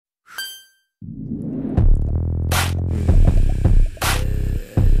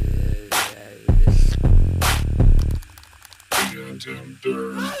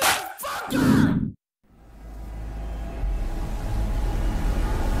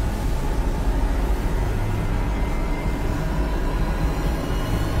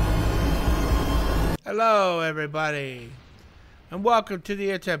Hello, everybody, and welcome to the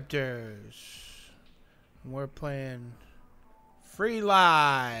Attempters. We're playing Free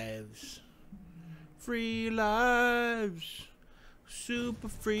Lives. Free Lives. Super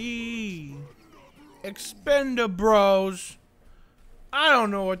free. Expendabros. I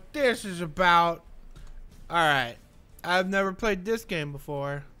don't know what this is about. Alright. I've never played this game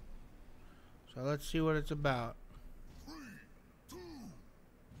before. So let's see what it's about. 3, 2, 1,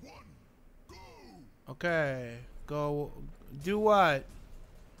 go! Okay. Go. Do what?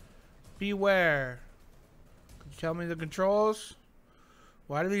 Beware. Could you tell me the controls?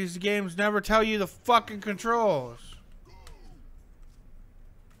 Why do these games never tell you the fucking controls?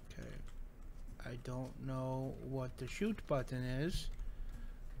 Okay. I don't know what the shoot button is.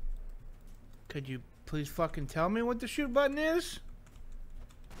 Could you please fucking tell me what the shoot button is?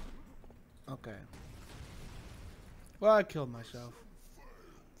 Okay. Well, I killed myself.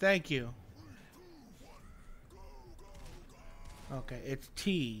 Thank you. Okay, it's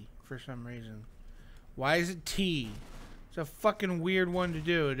T for some reason. Why is it T? It's a fucking weird one to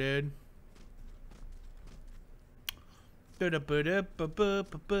do, dude.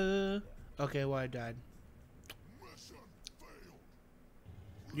 Okay, well, I died.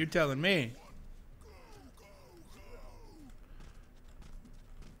 You're telling me.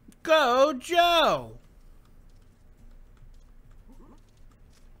 Go, Joe!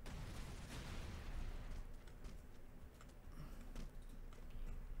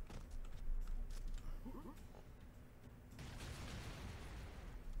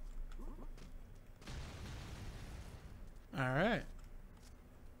 Alright.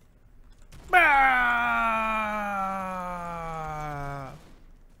 Ah!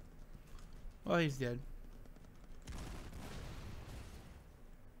 Well, he's dead.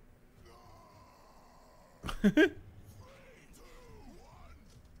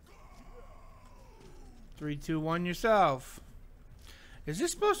 Three, two, one, yourself. Is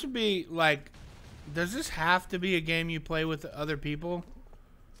this supposed to be like? Does this have to be a game you play with other people?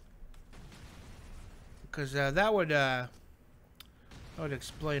 Because that would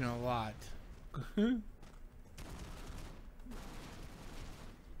explain a lot.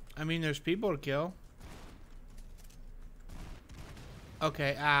 I mean, there's people to kill.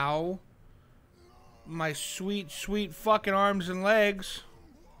 Okay, ow. My sweet, sweet fucking arms and legs.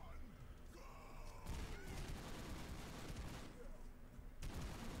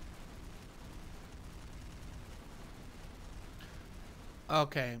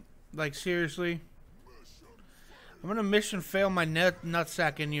 Okay, like seriously? I'm gonna mission fail my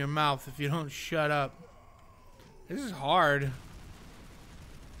nutsack into your mouth if you don't shut up. This is hard.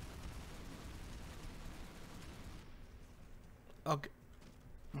 Okay.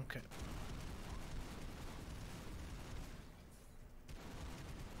 Okay.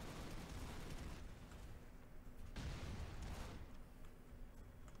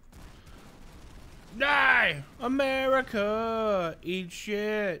 Die! America! Eat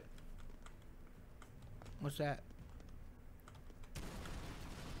shit! What's that?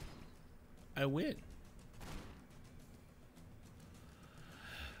 I win.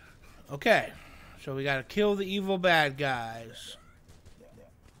 Okay. So we gotta kill the evil bad guys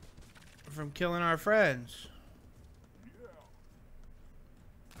from killing our friends.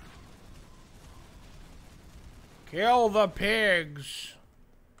 Kill the pigs!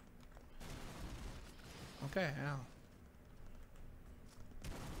 Okay, ow.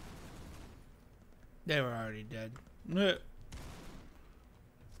 They were already dead.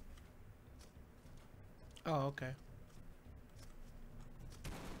 Oh, okay.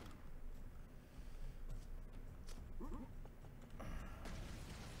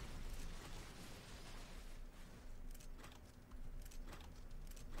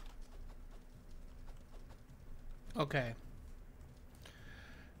 Okay.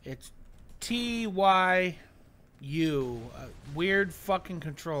 It's TYU. Weird fucking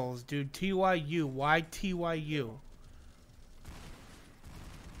controls, dude. TYU. Why TYU?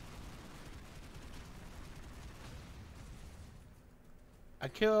 I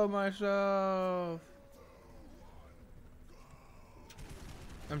killed myself.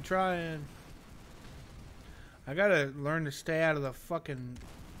 I'm trying. I gotta learn to stay out of the fucking...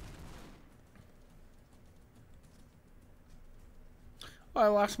 Oh, I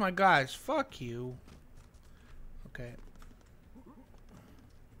lost my guys. Fuck you. Okay.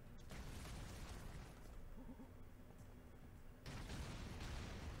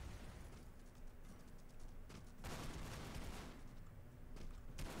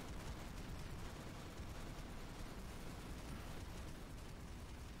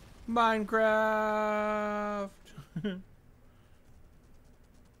 Minecraft.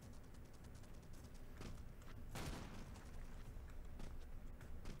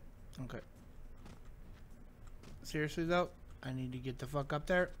 Okay. Seriously though, I need to get the fuck up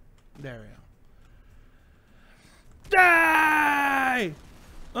there. There we go. Die!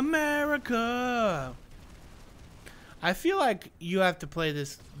 America! I feel like you have to play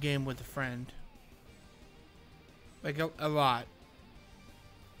this game with a friend. Like a lot.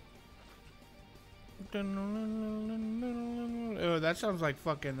 Oh, that sounds like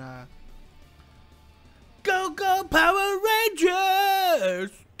fucking Go Go Power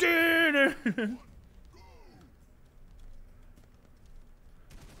Rangers!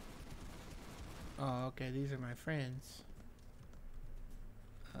 Oh, okay, these are my friends.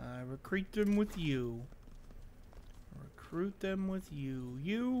 Recruit them with you. Recruit them with you.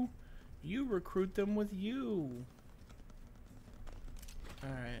 You recruit them with you.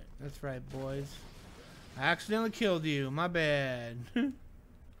 Alright, that's right, boys. I accidentally killed you. My bad.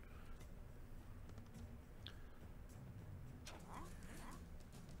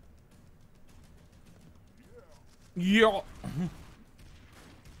 Yeah.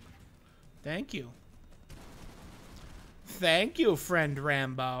 Thank you. Thank you, friend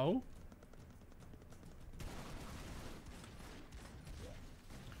Rambo.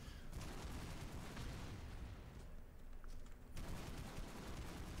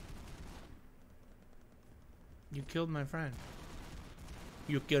 You killed my friend.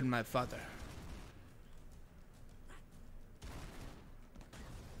 You killed my father.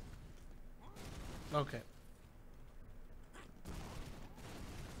 Okay.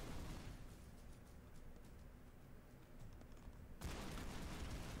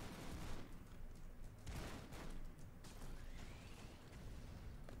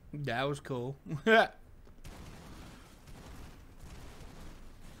 That was cool.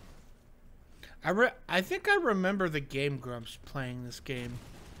 I think I remember the Game Grumps playing this game,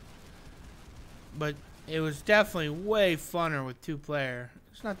 but it was definitely way funner with 2-player.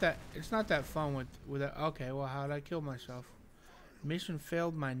 It's not that fun with that. Okay, well, how did I kill myself? Mission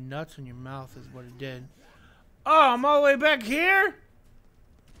failed. My nuts in your mouth is what it did. Oh, I'm all the way back here.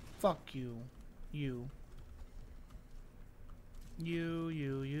 Fuck you, you.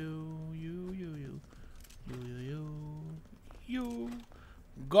 You.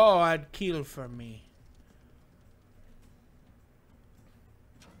 God, kill for me.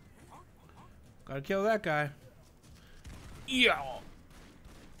 Gotta kill that guy. Yeah.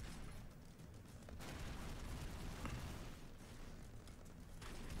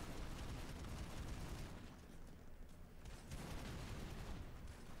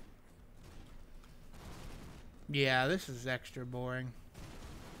 Yeah, this is extra boring.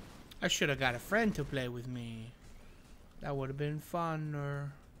 I should have got a friend to play with me. That would have been fun,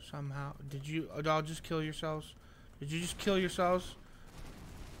 or somehow. Did you all just kill yourselves? Did you just kill yourselves?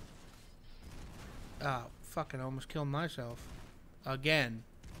 Oh, fucking almost killed myself. Again.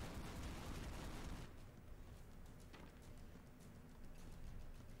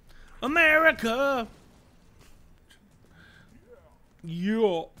 America!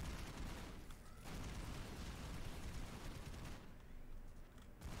 Yeah.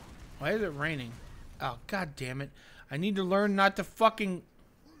 Why is it raining? Oh, god damn it. I need to learn not to fucking...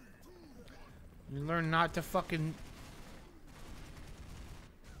 Learn not to fucking...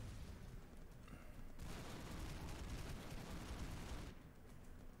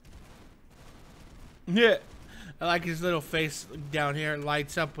 Yeah. I like his little face down here. It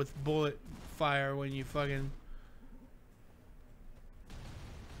lights up with bullet fire when you fucking...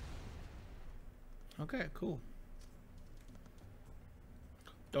 Okay, cool.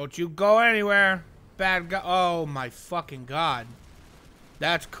 Don't you go anywhere, bad guy. Oh my fucking god.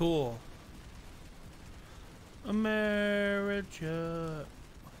 That's cool. America.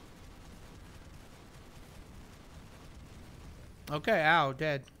 Okay, ow,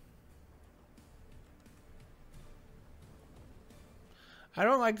 dead. I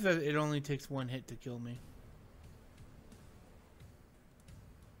don't like that it only takes 1 hit to kill me.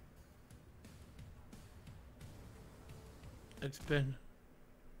 It's been...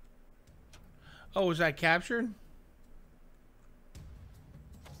 Oh, was I captured?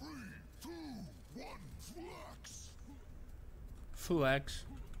 3, 2, 1, flex. Flex.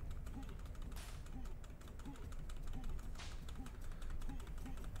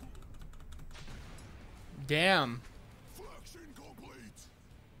 Damn. Flex incomplete.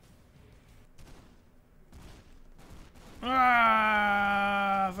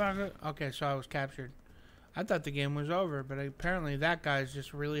 Ah, fuck it. Okay, so I was captured. I thought the game was over, but apparently that guy's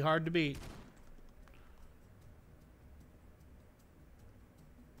just really hard to beat.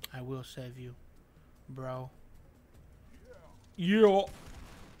 I will save you, bro. Yeah.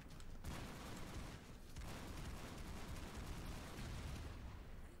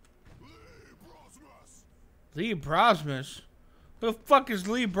 Lee Brosmus? Who the fuck is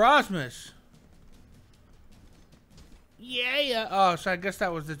Lee Brosmus? Yeah. Oh, so I guess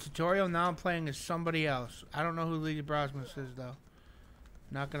that was the tutorial. Now I'm playing as somebody else. I don't know who Lee Brosmus is, though.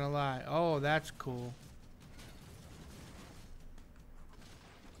 Not gonna lie. Oh, that's cool.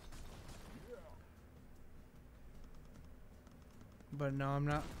 But no, I'm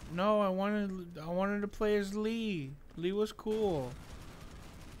not. No, I wanted to play as Lee. Lee was cool.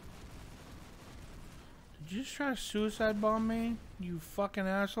 Did you just try to suicide bomb me? You fucking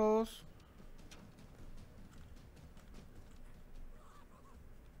assholes.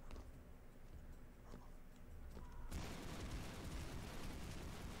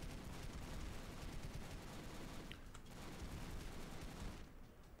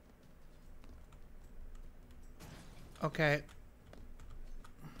 Okay.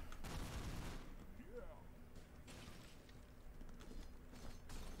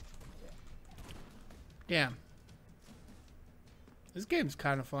 Damn. This game's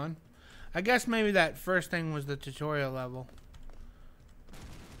kind of fun. I guess maybe that first thing was the tutorial level.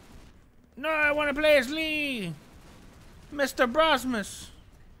 No, I want to play as Lee! Mr. Brosmus!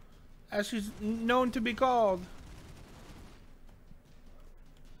 As he's known to be called.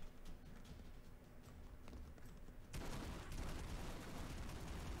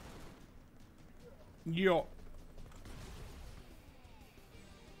 Yo.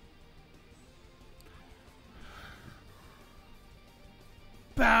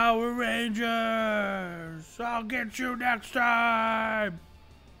 Power Rangers! I'll get you next time!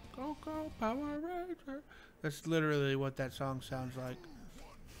 Go, go, Power Ranger! That's literally what that song sounds like.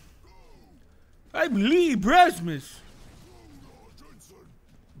 I'm Lee Brosmus!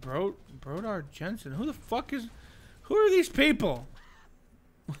 Brodar Jensen? Who the fuck is... Who are these people?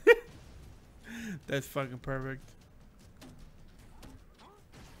 That's fucking perfect.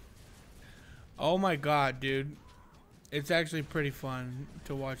 Oh my god, dude. It's actually pretty fun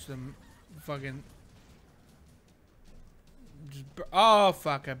to watch them fucking... Just oh,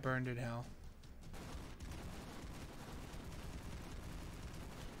 fuck, I burned in hell.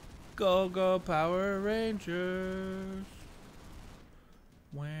 Go, go, Power Rangers.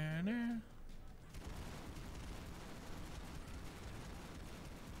 Winner.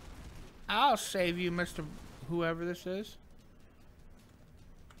 I'll save you, Mr. Whoever this is.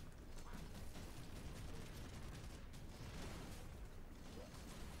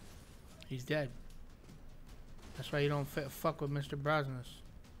 He's dead. That's why you don't fuck with Mr. Brosmus.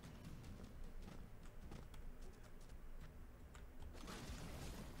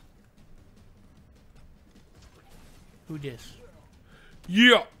 Who dis?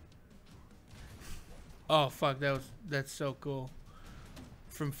 Yeah. Oh fuck, that's so cool.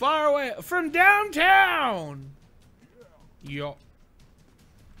 From far away, from downtown. Yo.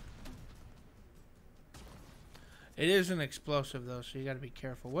 It is an explosive though, so you got to be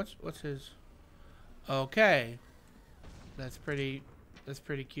careful. What's his? Okay. That's pretty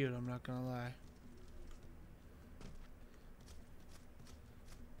cute, I'm not going to lie.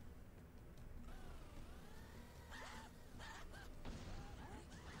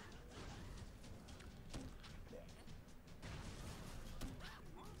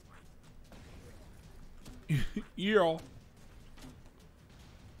 Yeah.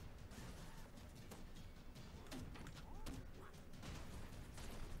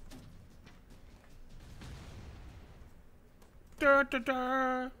 Da, da,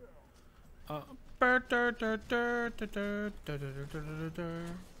 da.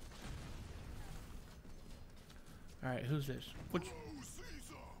 Alright, who's this? Which?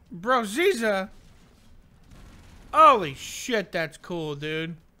 Bro, Ziza! Holy shit, that's cool,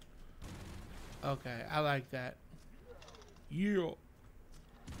 dude. Okay, I like that. Yeah.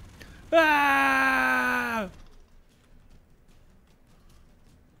 Ah!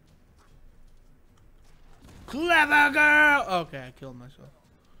 Clever girl! Okay, I killed myself.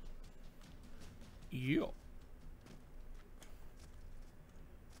 Yeah.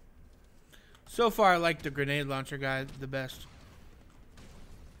 So far, I like the grenade launcher guy the best.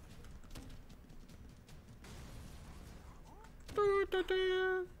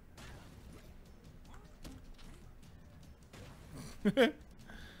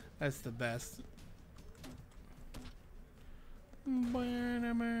 That's the best.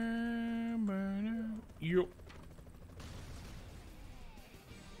 Yo.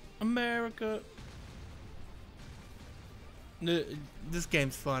 America. This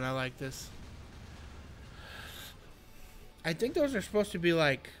game's fun. I like this. I think those are supposed to be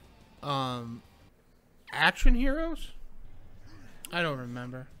like action heroes. I don't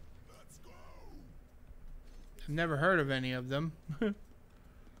remember. I've never heard of any of them.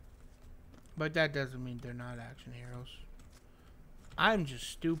 But that doesn't mean they're not action heroes. I'm just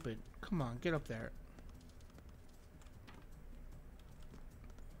stupid. Come on, get up there.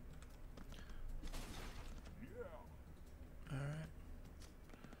 Alright.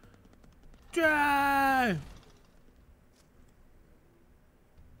 Drive!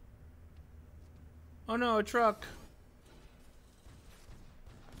 Oh no, a truck.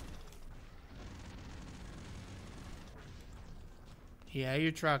 Yeah,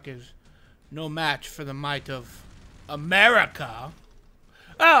 your truck is no match for the might of America.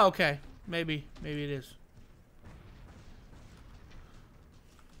 Oh, okay. Maybe it is.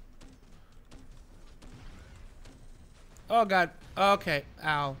 Oh god. Okay.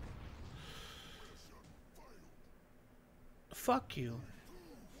 Ow. Fuck you.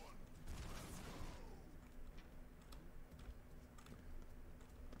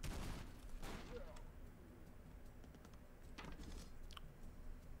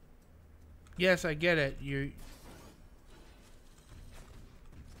 Yes, I get it. You're...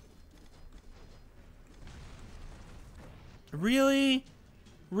 Really?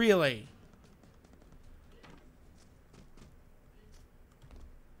 Really?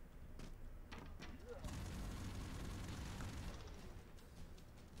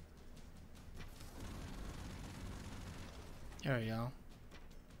 There we go.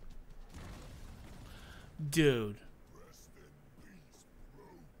 Dude.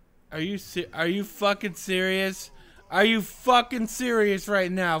 Are you fucking serious? Are you fucking serious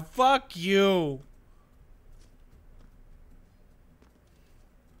right now? Fuck you.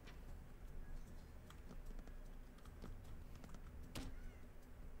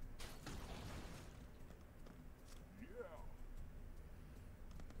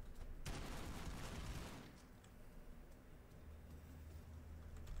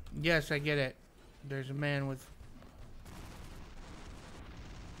 Yes, I get it. There's a man with...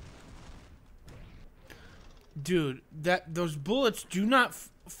 Dude, those bullets do not...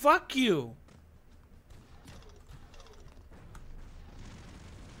 fuck you!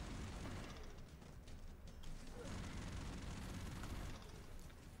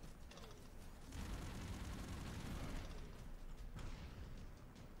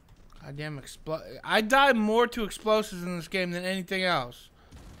 Goddamn I die more to explosives in this game than anything else.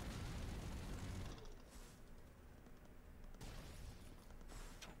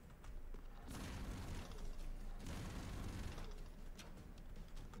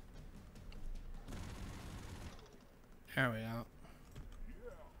 There we go.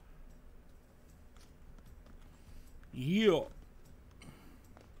 Yeah.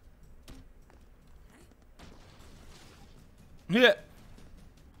 Yeah.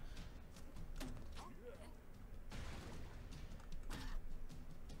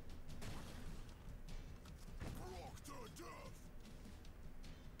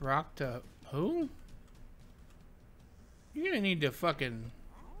 Brock to who? You're gonna need to fucking...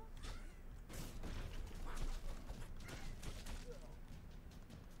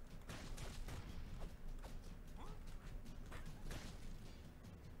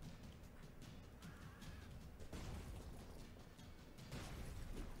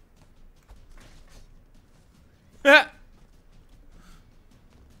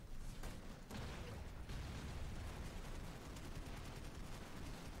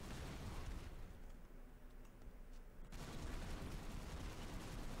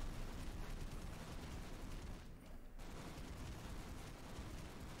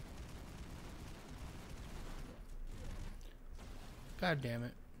 God damn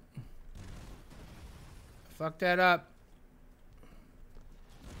it. Fuck that up.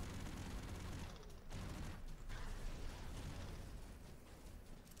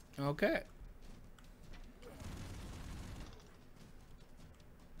 Okay.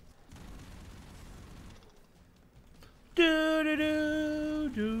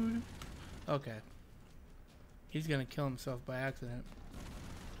 Do. Okay. He's gonna kill himself by accident.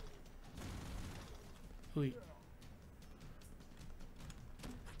 Who?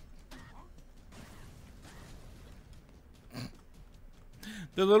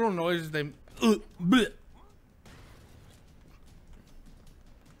 The little noises they... Oh,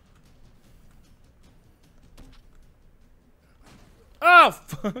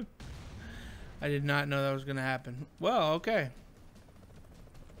 fuck. I did not know that was going to happen. Well, okay.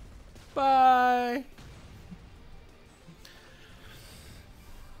 Bye.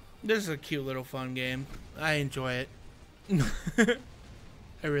 This is a cute little fun game. I enjoy it.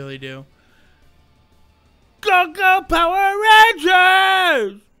 I really do. Go Power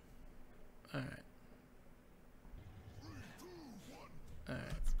Rangers! Alright.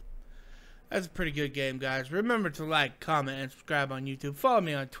 Alright. That's a pretty good game, guys. Remember to like, comment, and subscribe on YouTube. Follow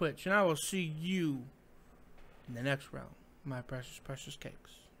me on Twitch, and I will see you in the next round. My precious, precious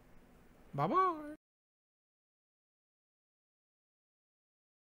cakes. Bye-bye.